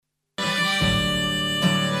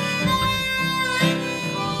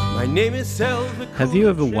My name is Selva. Have you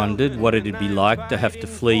ever wondered what it'd be like to have to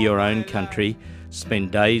flee your own country,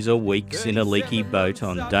 spend days or weeks in a leaky boat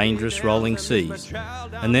on dangerous rolling seas,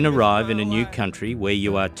 and then arrive in a new country where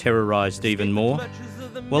you are terrorised even more?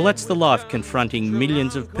 Well, that's the life confronting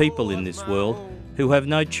millions of people in this world who have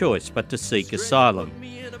no choice but to seek asylum.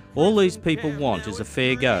 All these people want is a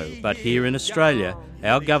fair go, but here in Australia,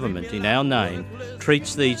 our government, in our name,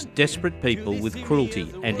 treats these desperate people with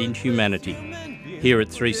cruelty and inhumanity. Here at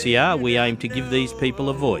 3CR, we aim to give these people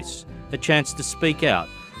a voice, a chance to speak out,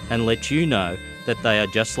 and let you know that they are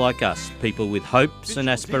just like us, people with hopes and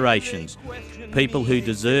aspirations, people who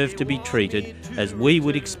deserve to be treated as we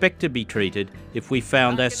would expect to be treated if we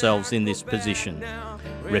found ourselves in this position.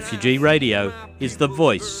 Refugee Radio is the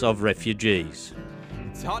voice of refugees.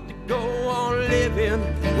 It's hard to go on living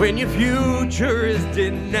when your future is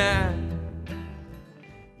denied.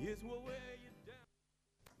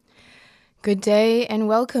 Good day and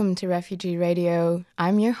welcome to Refugee Radio.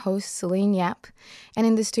 I'm your host, Celine Yap, and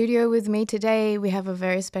in the studio with me today we have a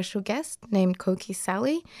very special guest named Koki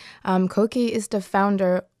Sally. Koki is the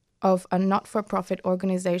founder of a not-for-profit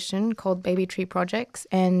organization called Baby Tree Projects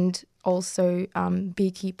and also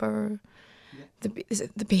beekeeper...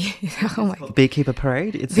 Beekeeper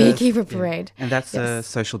Parade. It's Beekeeper Parade. Yeah. And that's a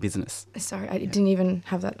social business. Sorry, I didn't even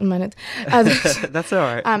have that in my notes. That's all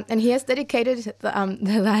right. And he has dedicated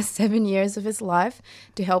the last 7 years of his life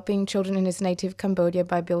to helping children in his native Cambodia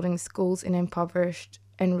by building schools in impoverished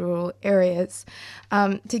and rural areas.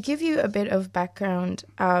 To give you a bit of background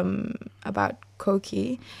about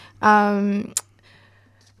Koki,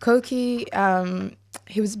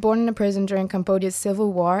 he was born in a prison during Cambodia's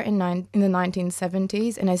civil war in the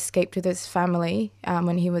 1970s and escaped with his family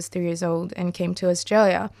when he was 3 years old and came to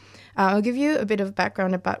Australia. I'll give you a bit of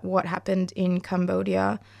background about what happened in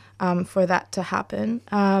Cambodia for that to happen.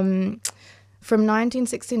 From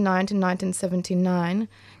 1969 to 1979,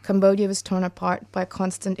 Cambodia was torn apart by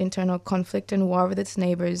constant internal conflict and war with its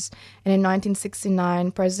neighbors. And in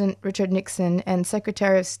 1969, President Richard Nixon and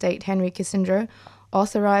Secretary of State Henry Kissinger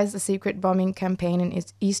authorized a secret bombing campaign in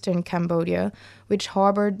eastern Cambodia, which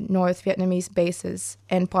harbored North Vietnamese bases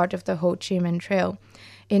and part of the Ho Chi Minh Trail.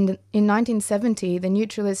 In 1970, the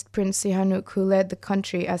neutralist Prince Sihanouk, who led the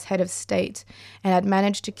country as head of state and had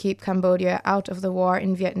managed to keep Cambodia out of the war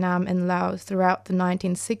in Vietnam and Laos throughout the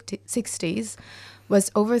 1960s, was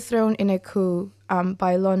overthrown in a coup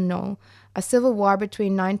by Lon Nol. A civil war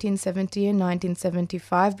between 1970 and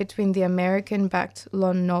 1975 between the American-backed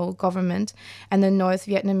Lon Nol government and the North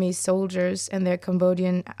Vietnamese soldiers and their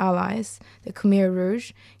Cambodian allies, the Khmer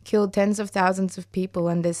Rouge, killed tens of thousands of people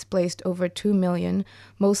and displaced over 2 million,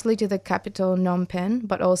 mostly to the capital Phnom Penh,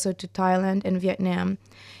 but also to Thailand and Vietnam.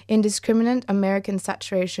 Indiscriminate American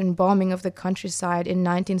saturation bombing of the countryside in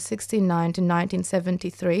 1969 to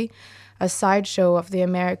 1973, a sideshow of the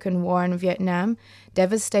American war in Vietnam,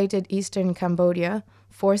 devastated eastern Cambodia,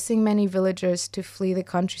 forcing many villagers to flee the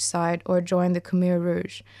countryside or join the Khmer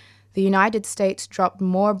Rouge. The United States dropped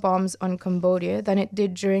more bombs on Cambodia than it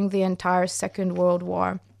did during the entire Second World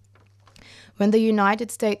War. When the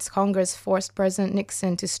United States Congress forced President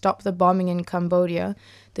Nixon to stop the bombing in Cambodia,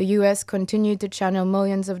 the U.S. continued to channel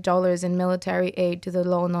millions of dollars in military aid to the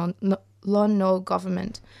Lon Nol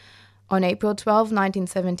government. On April 12,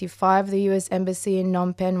 1975, the U.S. Embassy in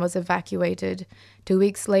Phnom Penh was evacuated. 2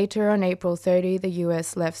 weeks later, on April 30, the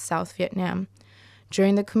U.S. left South Vietnam.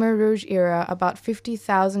 During the Khmer Rouge era, about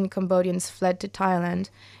 50,000 Cambodians fled to Thailand,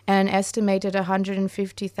 and an estimated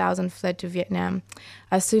 150,000 fled to Vietnam.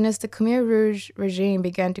 As soon as the Khmer Rouge regime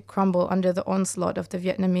began to crumble under the onslaught of the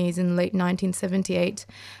Vietnamese in late 1978,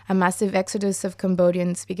 a massive exodus of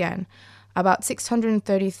Cambodians began. About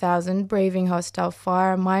 630,000, braving hostile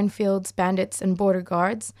fire, minefields, bandits, and border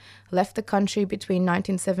guards, left the country between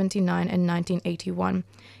 1979 and 1981.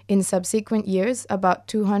 In subsequent years, about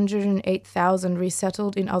 208,000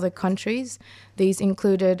 resettled in other countries. These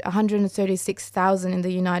included 136,000 in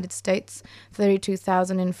the United States,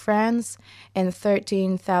 32,000 in France, and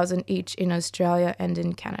 13,000 each in Australia and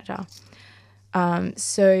in Canada.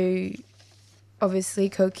 Obviously,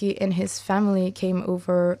 Koki and his family came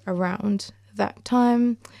over around that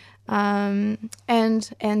time, and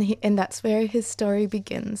that's where his story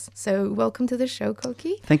begins. So, welcome to the show,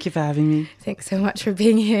 Koki. Thank you for having me. Thanks so much for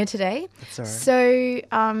being here today. That's all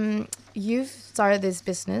right. So, you've started this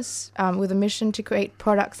business with a mission to create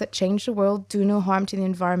products that change the world, do no harm to the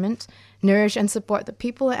environment, nourish and support the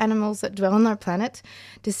people and animals that dwell on our planet,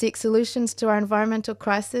 to seek solutions to our environmental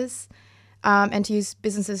crisis, and to use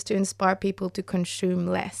businesses to inspire people to consume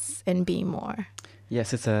less and be more.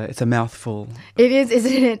 Yes, it's a mouthful. It is,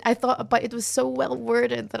 isn't it? I thought, but it was so well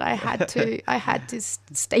worded that I had to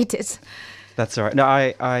state it. That's all right. No,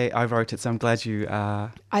 I wrote it, so I'm glad you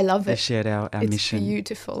I love it. shared our It's mission.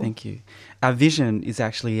 beautiful. Thank you. Our vision is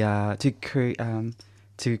actually to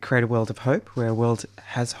create a world of hope, where a world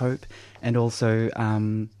has hope, and also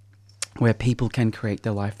where people can create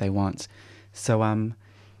the life they want. So,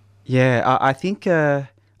 I think I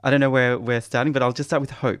don't know where we're starting, but I'll just start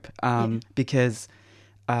with hope, because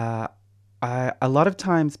a lot of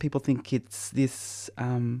times people think it's this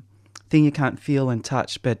thing you can't feel and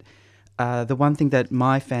touch, but the one thing that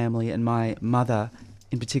my family and my mother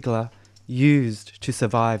in particular used to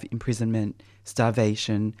survive imprisonment,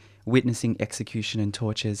 starvation, witnessing execution and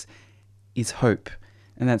tortures is hope.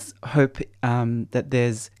 And that's hope that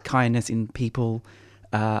there's kindness in people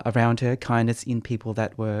around her, kindness in people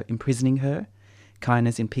that were imprisoning her,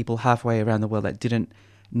 kindness in people halfway around the world that didn't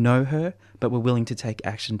know her but were willing to take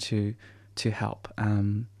action to help.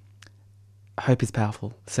 Hope is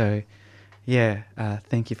powerful. So,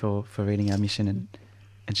 thank you for reading our mission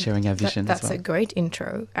and sharing our vision That's as well. a great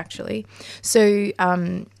intro, actually. So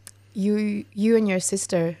you and your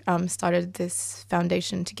sister started this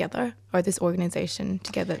foundation together, or this organization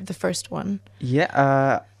together, the first one.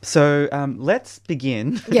 So let's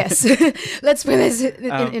begin. Yes. Let's put this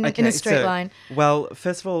in a straight line. Well,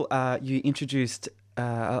 first of all, you introduced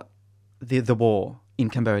the war in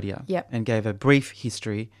Cambodia, and gave a brief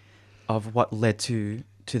history of what led to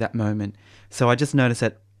that moment. So I just noticed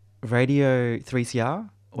that Radio 3CR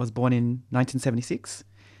was born in 1976.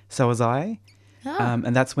 So was I.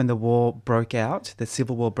 And that's when the war broke out, the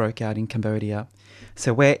civil war broke out in Cambodia.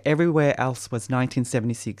 So where everywhere else was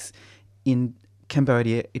 1976, in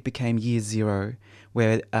Cambodia it became year zero,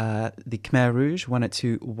 where the Khmer Rouge wanted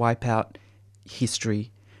to wipe out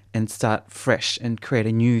history and start fresh and create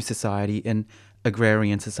a new society, an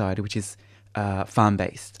agrarian society, which is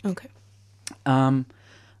farm-based. Okay.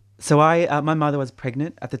 So my mother was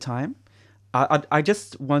pregnant at the time. I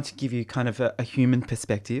just want to give you kind of a human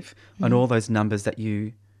perspective on all those numbers that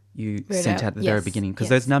you sent out at the very beginning, because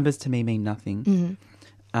those numbers to me mean nothing.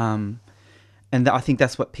 And I think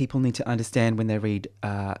that's what people need to understand when they read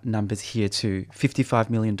numbers here too. $55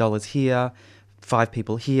 million here, 5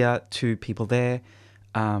 people here, 2 people there.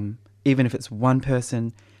 Even if it's one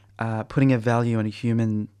person, putting a value on a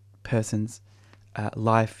human person's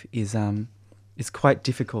life is quite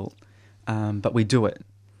difficult, but we do it.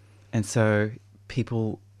 And so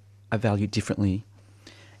people are valued differently.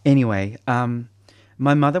 Anyway,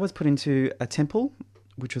 my mother was put into a temple,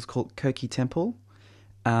 which was called Koki Temple,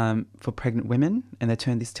 for pregnant women, and they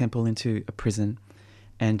turned this temple into a prison.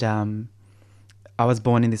 And I was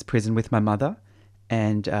born in this prison with my mother,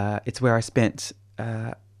 and it's where I spent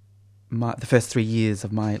the first 3 years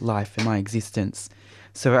of my life and my existence.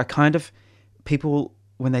 So I kind of, people,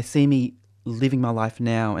 when they see me living my life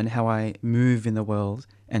now and how I move in the world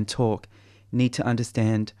and talk, need to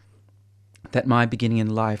understand that my beginning in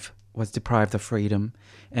life was deprived of freedom.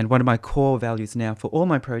 And one of my core values now for all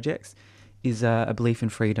my projects is a belief in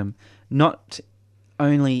freedom, not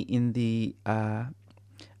only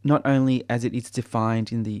as it is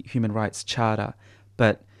defined in the Human Rights Charter,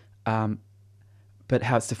 but how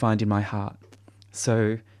it's defined in my heart.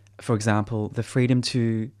 So, for example, the freedom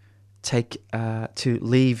to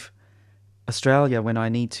leave Australia when I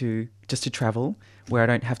need to, just to travel, where I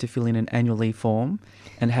don't have to fill in an annual leave form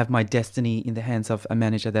and have my destiny in the hands of a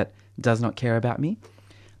manager that does not care about me.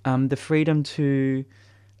 The freedom to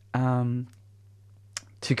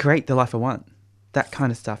create the life I want. That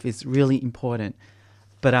kind of stuff is really important.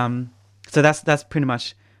 But so that's pretty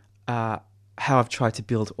much how I've tried to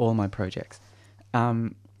build all my projects.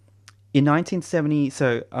 In 1970,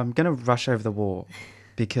 so I'm going to rush over the war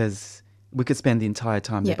because we could spend the entire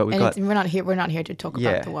time there, but we're not here to talk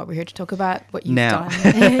about the war. We're here to talk about what you've done.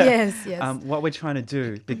 Yes. What we're trying to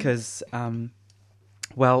do, because,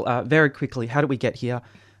 very quickly, how did we get here?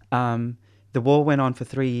 The war went on for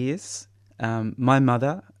 3 years. My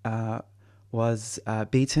mother was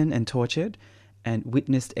beaten and tortured and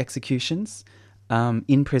witnessed executions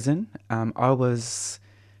in prison. I was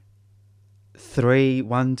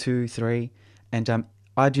 1, 2, 3, and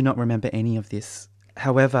I do not remember any of this.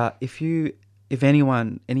 However, if any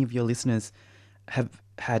of your listeners have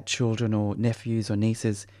had children or nephews or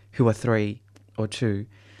nieces who are 3 or 2,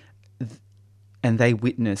 and they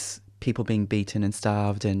witness people being beaten and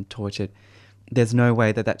starved and tortured, there's no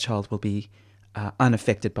way that child will be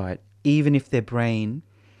unaffected by it, even if their brain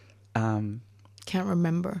can't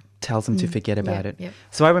remember, tells them to forget about it. Yep.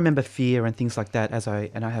 So I remember fear and things like that,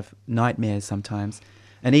 and I have nightmares sometimes.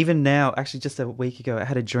 And even now, actually just a week ago, I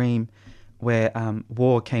had a dream where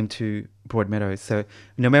war came to Broadmeadows. So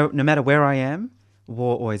no matter where I am,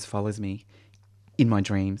 war always follows me in my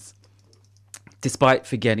dreams,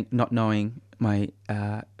 despite not knowing my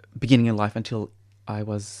beginning of life until I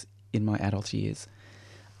was in my adult years.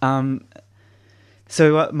 Most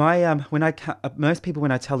people,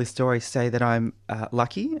 when I tell this story, say that I'm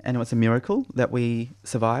lucky and it was a miracle that we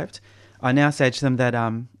survived. I now say to them that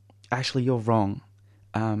actually you're wrong.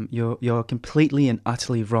 You're completely and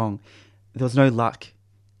utterly wrong. There was no luck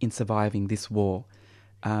in surviving this war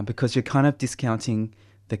because you're kind of discounting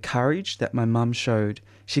the courage that my mum showed.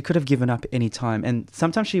 She could have given up any time. And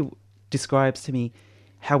sometimes she describes to me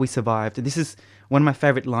how we survived. And this is one of my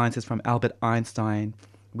favorite lines is from Albert Einstein,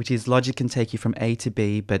 which is, logic can take you from A to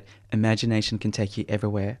B, but imagination can take you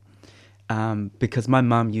everywhere. Because my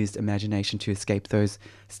mum used imagination to escape those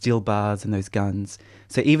steel bars and those guns.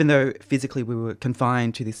 So even though physically we were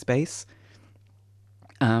confined to this space,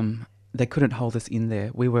 they couldn't hold us in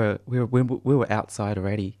there. We were outside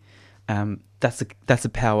already. That's the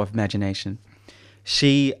power of imagination.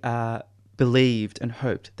 She believed and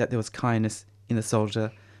hoped that there was kindness in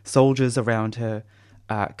the soldiers around her,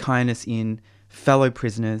 kindness in fellow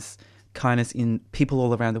prisoners, kindness in people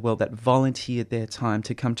all around the world that volunteered their time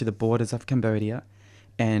to come to the borders of Cambodia,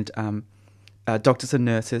 and doctors and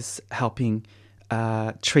nurses helping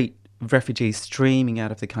treat refugees streaming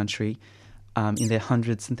out of the country in their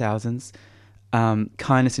hundreds and thousands,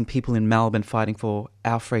 kindness in people in Melbourne fighting for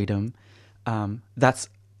our freedom. That's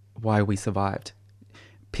why we survived.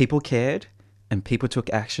 People cared and people took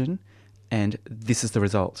action, and this is the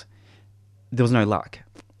result. There was no luck.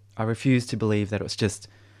 I refuse to believe that it was just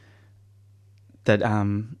that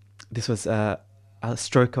this was a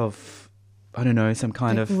stroke of, I don't know, some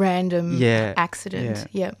kind of random accident.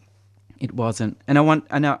 Yeah. It wasn't. And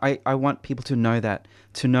I want people to know that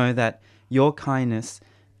your kindness,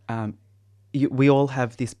 we all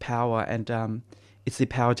have this power, and it's the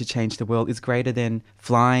power to change the world. It's greater than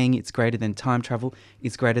flying. It's greater than time travel.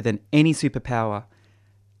 It's greater than any superpower.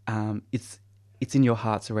 It's in your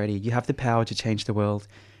hearts already. You have the power to change the world,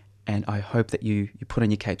 and I hope that you put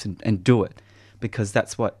on your capes and do it, because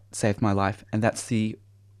that's what saved my life, and that's the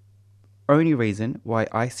only reason why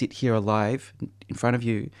I sit here alive in front of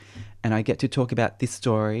you, and I get to talk about this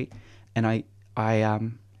story, and I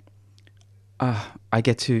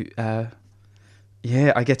get to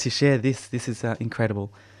I get to share this. This is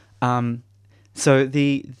incredible. So I'm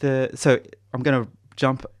going to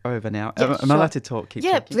jump over now. Yeah, Am I allowed to talk? Keep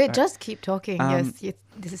talking? Just keep talking. Yes,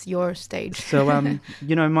 this is your stage. So,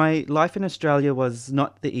 my life in Australia was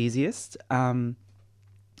not the easiest.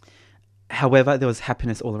 However, there was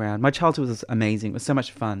happiness all around. My childhood was amazing. It was so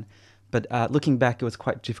much fun. But looking back, it was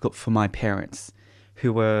quite difficult for my parents,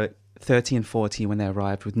 who were 30 and 40 when they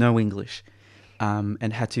arrived with no English,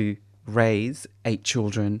 and had to raise 8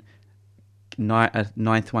 children,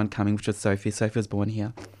 ninth one coming, which was Sophie. Sophie was born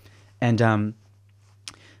here. And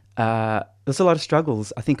there's a lot of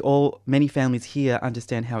struggles. I think many families here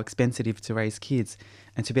understand how expensive it is to raise kids,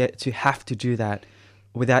 and to have to do that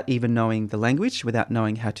without even knowing the language, without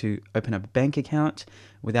knowing how to open up a bank account,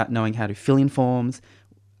 without knowing how to fill in forms,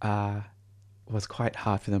 was quite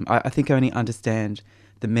hard for them. I think I only understand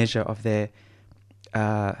the measure of their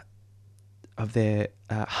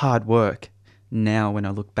hard work now when I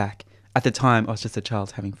look back. At the time, I was just a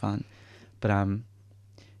child having fun. But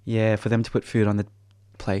for them to put food on the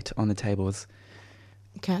plate on the table was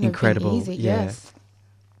incredible. Easy, yes.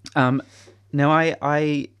 Now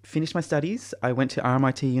I finished my studies. I went to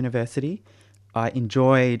RMIT University. I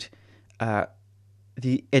enjoyed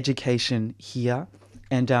the education here,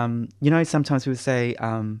 and sometimes we would say,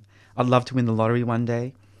 "I'd love to win the lottery one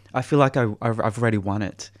day." I feel like I've already won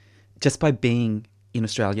it just by being in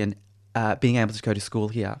Australia and being able to go to school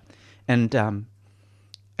here, and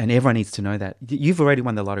everyone needs to know that you've already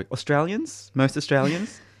won the lottery. Most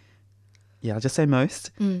Australians, I'll just say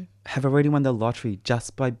most, have already won the lottery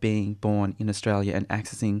just by being born in Australia and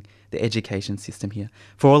accessing the education system here.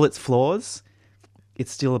 For all its flaws,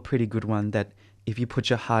 it's still a pretty good one that if you put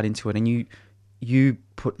your heart into it and you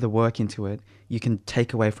put the work into it, you can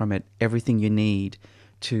take away from it everything you need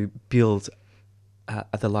to build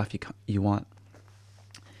the life you want,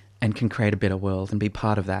 and can create a better world and be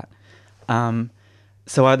part of that.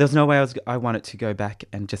 So there's no way I wanted to go back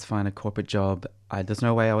and just find a corporate job. There's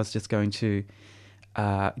no way I was just going to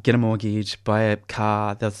get a mortgage, buy a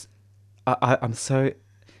car. I'm so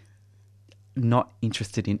not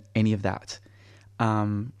interested in any of that.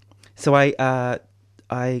 So I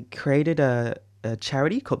created a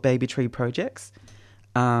charity called Baby Tree Projects.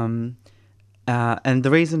 And the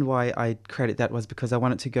reason why I created that was because I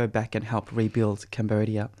wanted to go back and help rebuild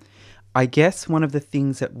Cambodia. I guess one of the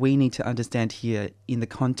things that we need to understand here in the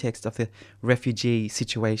context of the refugee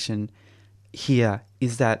situation here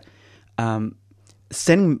is that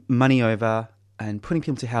sending money over and putting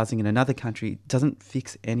people to housing in another country doesn't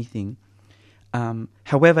fix anything.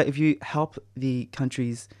 However, if you help the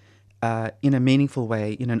countries in a meaningful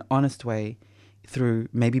way, in an honest way, through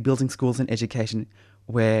maybe building schools and education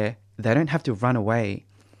where they don't have to run away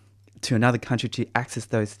to another country to access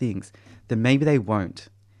those things, then maybe they won't.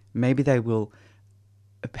 Maybe they will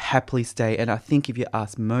happily stay. And I think if you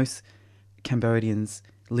ask most Cambodians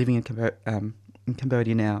living in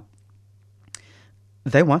Cambodia now,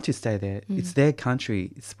 they want to stay there. It's their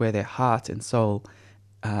country. It's where their heart and soul,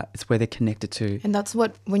 it's where they're connected to. And that's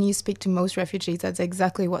what, when you speak to most refugees, that's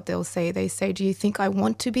exactly what they'll say. They say, do you think I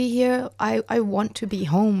want to be here? I want to be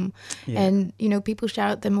home. Yeah. And, you know, people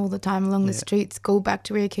shout at them all the time along the streets, go back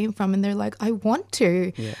to where you came from. And they're like, I want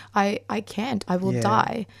to. Yeah. I can't. I will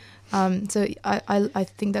die. So I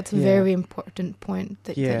think that's a very important point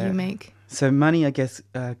that you make. So money, I guess,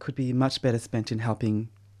 could be much better spent in helping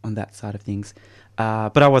on that side of things.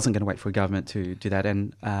 But I wasn't going to wait for a government to do that.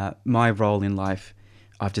 And my role in life,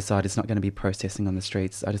 I've decided it's not going to be protesting on the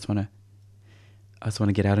streets. I just want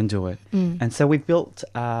to get out and do it. And so we've built.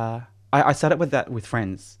 I started with that with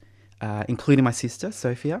friends, including my sister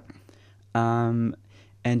Sophia, and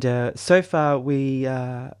so far we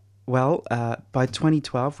by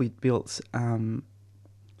 2012 we built.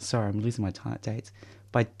 Sorry, I'm losing my dates.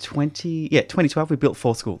 By 2012 we built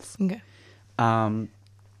 4 schools. Okay.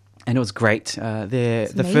 And it was great.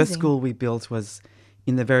 The first school we built was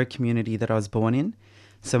in the very community that I was born in.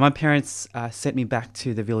 So my parents sent me back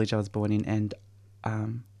to the village I was born in, and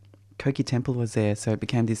Koki Temple was there. So it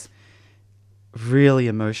became this really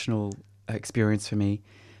emotional experience for me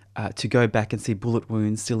to go back and see bullet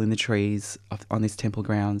wounds still in the trees on these temple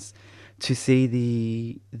grounds, to see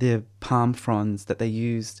the palm fronds that they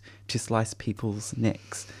used to slice people's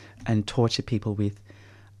necks and torture people with.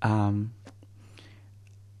 It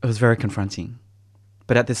was very confronting,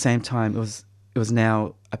 but at the same time, it was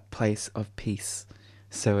now a place of peace.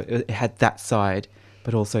 So it had that side,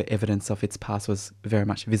 but also evidence of its past was very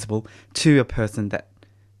much visible to a person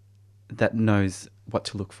that knows what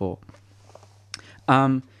to look for.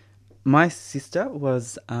 My sister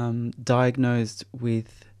was diagnosed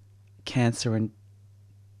with cancer in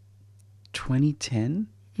 2010,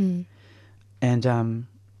 and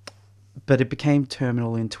but it became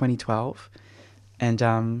terminal in 2012. And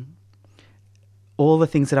all the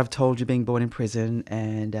things that I've told you, being born in prison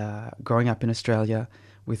and growing up in Australia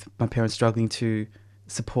with my parents struggling to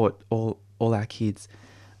support all our kids,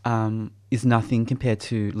 is nothing compared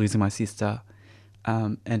to losing my sister,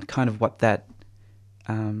 and kind of what that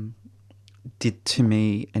did to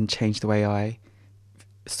me and changed the way I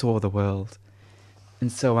saw the world.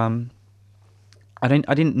 And so I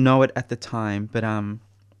didn't know it at the time, but I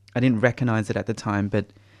didn't recognize it at the time, but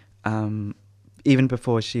even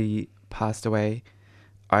before she passed away,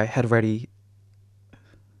 I had already...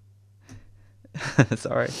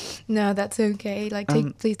 Sorry. No, that's okay.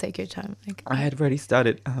 Please take your time. I had already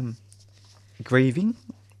started grieving.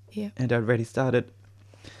 Yeah. And I'd already started...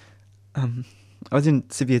 I was in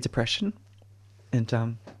severe depression,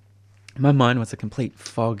 and my mind was a complete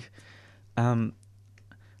fog.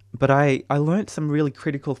 But I learnt some really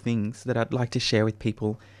critical things that I'd like to share with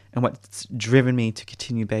people, and what's driven me to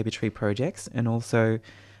continue Baby Tree projects, and also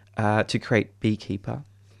to create Beekeeper.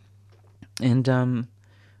 And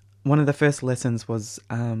one of the first lessons was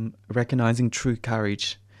recognizing true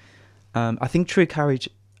courage. I think true courage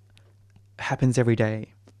happens every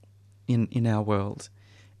day in our world,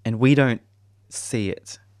 and we don't see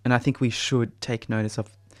it. And I think we should take notice of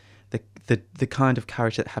the kind of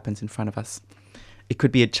courage that happens in front of us. It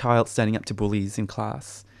could be a child standing up to bullies in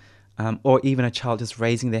class, or even a child just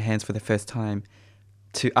raising their hands for the first time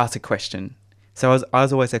to ask a question. So I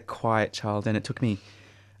was always a quiet child, and it took me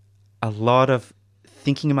a lot of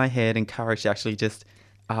thinking in my head and courage to actually just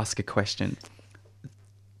ask a question.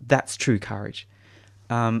 That's true courage.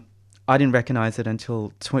 I didn't recognize it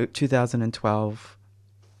until 2012,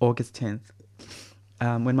 August 10th,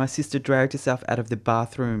 when my sister dragged herself out of the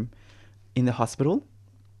bathroom in the hospital.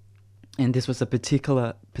 And this was a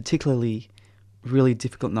particularly really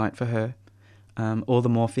difficult night for her. All the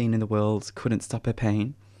morphine in the world couldn't stop her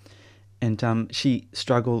pain. And she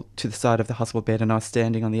struggled to the side of the hospital bed, and I was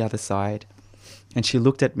standing on the other side. And she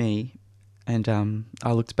looked at me, and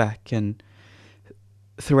I looked back, and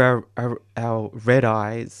through our red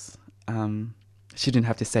eyes, she didn't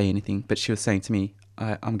have to say anything, but she was saying to me,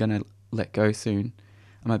 I'm going to let go soon.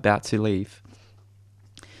 I'm about to leave.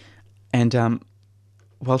 And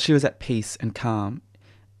while she was at peace and calm,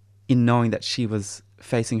 in knowing that she was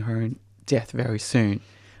facing her own death very soon.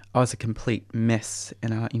 I was a complete mess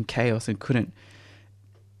and in chaos, and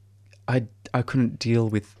I couldn't deal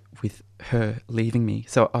with her leaving me.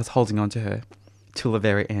 So I was holding on to her till the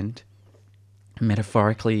very end,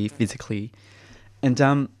 metaphorically, physically. And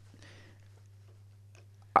on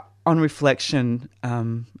reflection,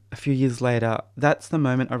 a few years later, that's the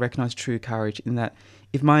moment I recognised true courage, in that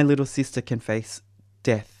if my little sister can face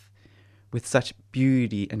death with such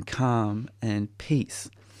beauty and calm and peace,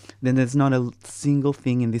 then there's not a single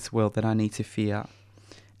thing in this world that I need to fear.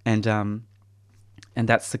 And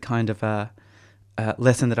that's the kind of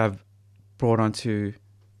lesson that I've brought onto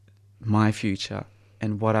my future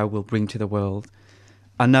and what I will bring to the world.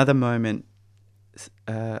 Another moment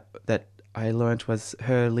that I learned was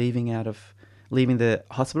her leaving the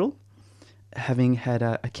hospital, having had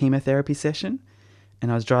a chemotherapy session,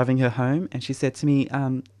 and I was driving her home, and she said to me,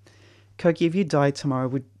 Koki, if you died tomorrow,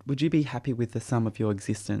 would you be happy with the sum of your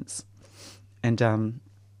existence? And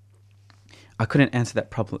I couldn't answer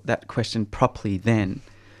that question properly then,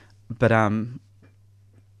 but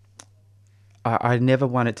I never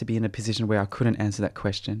wanted to be in a position where I couldn't answer that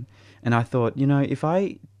question. And I thought, if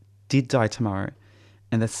I did die tomorrow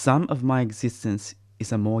and the sum of my existence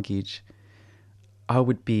is a mortgage, I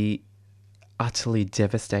would be utterly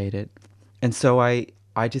devastated. And so I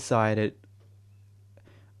decided,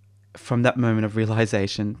 from that moment of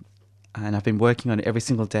realization, and I've been working on it every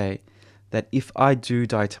single day, that if I do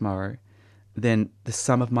die tomorrow, then the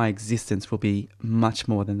sum of my existence will be much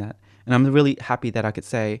more than that. And I'm really happy that I could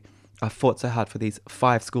say I've fought so hard for these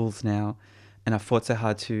 5 schools now, and I've fought so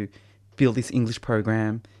hard to build this English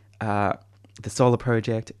program, the Solar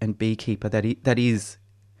Project, and Beekeeper that is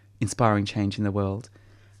inspiring change in the world.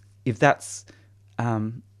 If that's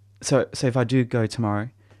so if I do go tomorrow,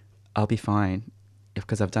 I'll be fine,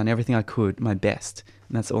 because I've done everything I could, my best,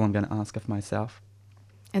 and that's all I'm going to ask of myself.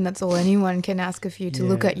 And that's all anyone can ask of you, to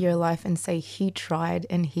look at your life and say he tried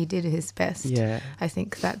and he did his best. Yeah. I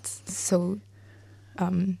think that's so...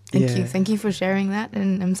 Thank you for sharing that,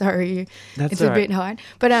 and I'm sorry it's a bit hard,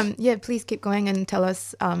 but please keep going and tell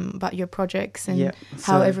us about your projects and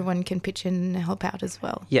how everyone can pitch in and help out as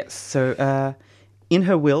well. Yes, so in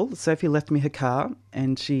her will, Sophie left me her car,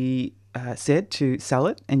 and she said to sell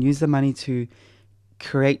it and use the money to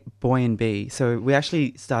create Boy and Bee. So we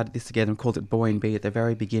actually started this together and called it Boy and Bee at the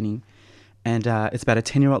very beginning, and it's about a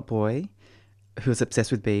 10-year-old boy who was obsessed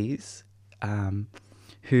with bees,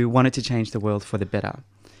 who wanted to change the world for the better.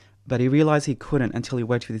 But he realised he couldn't until he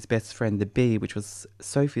worked with his best friend, the bee, which was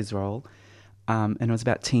Sophie's role. And it was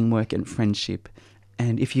about teamwork and friendship.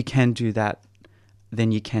 And if you can do that,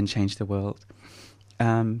 then you can change the world.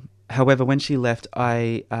 However, when she left,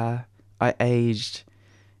 I aged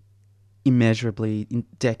immeasurably in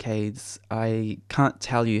decades. I can't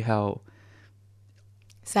tell you how...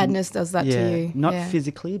 Sadness does that to you. Not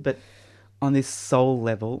physically, but... on this soul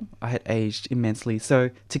level, I had aged immensely. So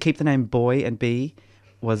to keep the name Boy and Bee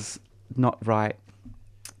was not right.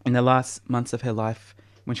 In the last months of her life,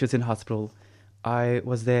 when she was in hospital, I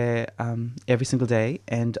was there every single day,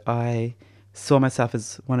 and I saw myself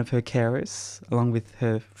as one of her carers, along with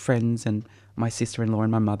her friends and my sister-in-law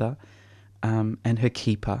and my mother, and her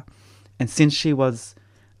keeper. And since she was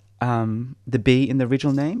the Bee in the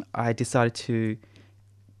original name, I decided to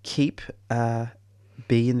keep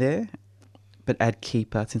Bee in there, but add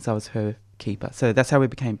keeper since I was her keeper. So that's how we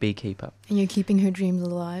became Beekeeper. And you're keeping her dreams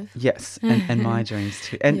alive. Yes, and my dreams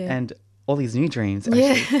too. And all these new dreams,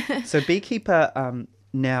 actually. Yeah. So Beekeeper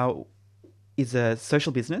now is a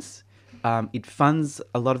social business. It funds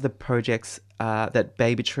a lot of the projects that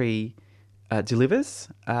Baby Tree delivers.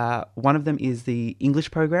 One of them is the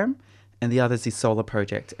English program, and the other is the Solar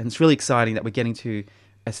Project. And it's really exciting that we're getting to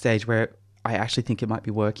a stage where I actually think it might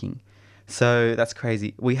be working. So that's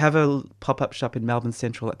crazy. We have a pop-up shop in Melbourne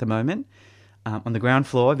Central at the moment, on the ground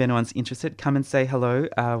floor. If anyone's interested, come and say hello.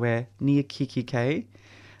 We're near KKK.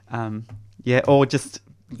 Or just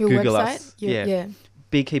your Google website? us.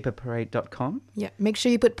 Beekeeperparade.com. Yeah, make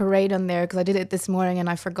sure you put parade on there, because I did it this morning and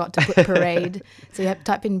I forgot to put parade. So you have to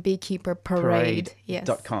type in Beekeeper Parade.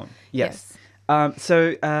 .com. Yes.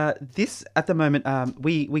 So this, at the moment,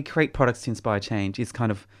 we create products to inspire change is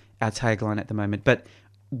kind of our tagline at the moment. But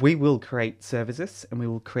we will create services and we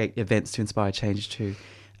will create events to inspire change too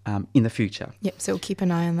in the future. Yep, so keep an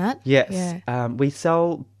eye on that. Yes. Yeah. We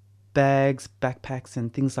sell bags, backpacks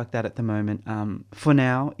and things like that at the moment. For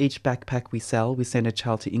now, each backpack we sell, we send a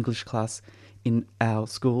child to English class in our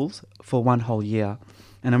schools for 1 whole year.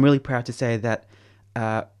 And I'm really proud to say that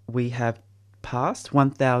we have passed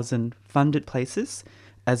 1,000 funded places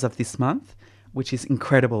as of this month, which is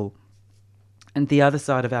incredible. And the other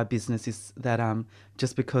side of our business is that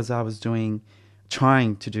just because I was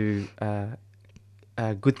trying to do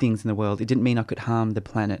good things in the world, it didn't mean I could harm the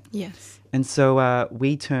planet. Yes. And so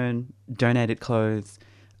we turn donated clothes,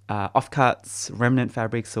 offcuts, remnant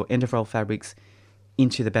fabrics or end-of-roll fabrics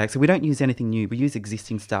into the bag. So we don't use anything new. We use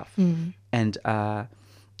existing stuff. And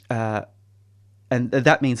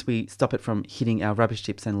that means we stop it from hitting our rubbish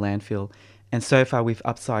tips and landfill. And so far we've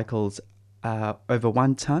upcycled over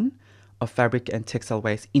 1 ton of fabric and textile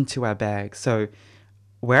waste into our bags. So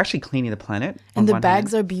we're actually cleaning the planet. And the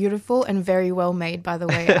bags are beautiful and very well made, by the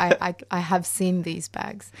way. I have seen these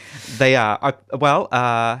bags. They are.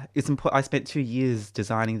 It's important. I spent 2 years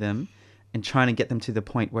designing them and trying to get them to the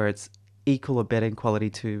point where it's equal or better in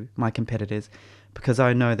quality to my competitors, because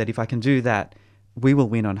I know that if I can do that, we will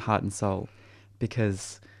win on heart and soul.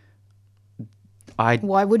 Because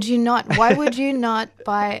Why would you not? Why would you not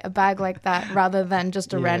buy a bag like that rather than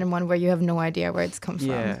just a random one where you have no idea where it's come from?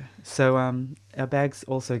 Yeah. So our bags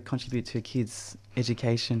also contribute to kids'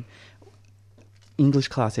 education, English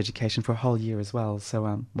class education for a whole year as well.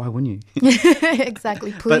 So why wouldn't you?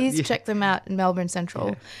 Exactly. Please check them out in Melbourne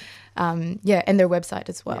Central. And their website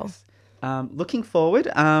as well. Yes. Looking forward,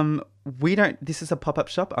 this is a pop-up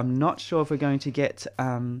shop. I'm not sure if we're going to get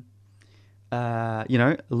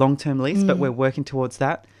long-term lease, but we're working towards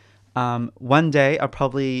that. One day I'll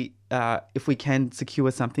probably, if we can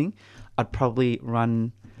secure something, I'd probably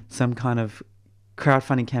run some kind of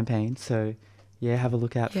crowdfunding campaign. So have a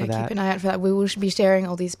look out for that. Keep an eye out for that. We will be sharing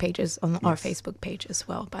all these pages on our Facebook page as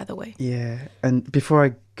well, by the way. Yeah. And before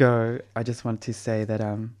I go, I just want to say that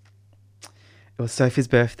it was Sophie's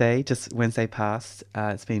birthday just Wednesday past.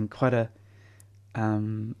 It's been quite a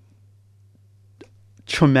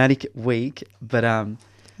traumatic week, but I'm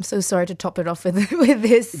so sorry to top it off with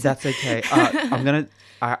this. That's okay.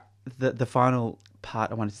 The final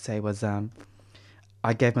part I wanted to say was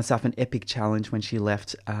I gave myself an epic challenge when she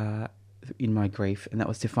left in my grief, and that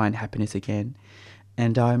was to find happiness again.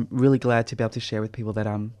 And I'm really glad to be able to share with people that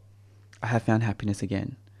I have found happiness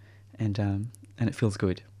again, and it feels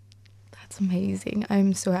good. That's amazing.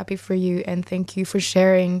 I'm so happy for you, and thank you for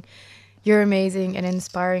sharing your amazing and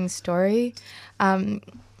inspiring story.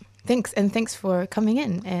 Thanks for coming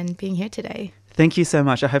in and being here today. Thank you so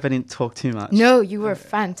much. I hope I didn't talk too much. No, you were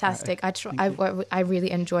fantastic. I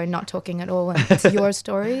really enjoyed not talking at all. And it's your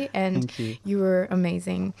story, and you were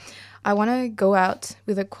amazing. I want to go out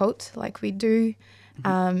with a quote like we do.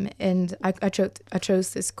 And I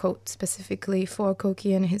chose this quote specifically for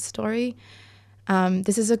Koki and his story.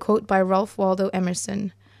 This is a quote by Ralph Waldo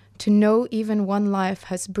Emerson. To know even one life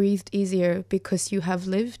has breathed easier because you have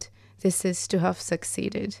lived, this is to have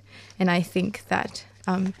succeeded. And I think that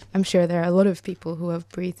I'm sure there are a lot of people who have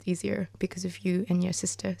breathed easier because of you and your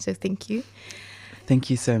sister. So thank you. Thank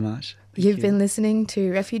you so much. You've been listening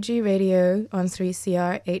to Refugee Radio on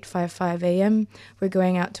 3CR 855 AM. We're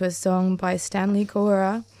going out to a song by Stanley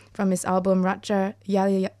Kohara from his album Racha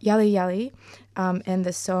Yali Yali, and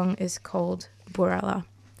the song is called Burala.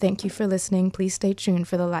 Thank you for listening. Please stay tuned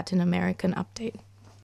for the Latin American update.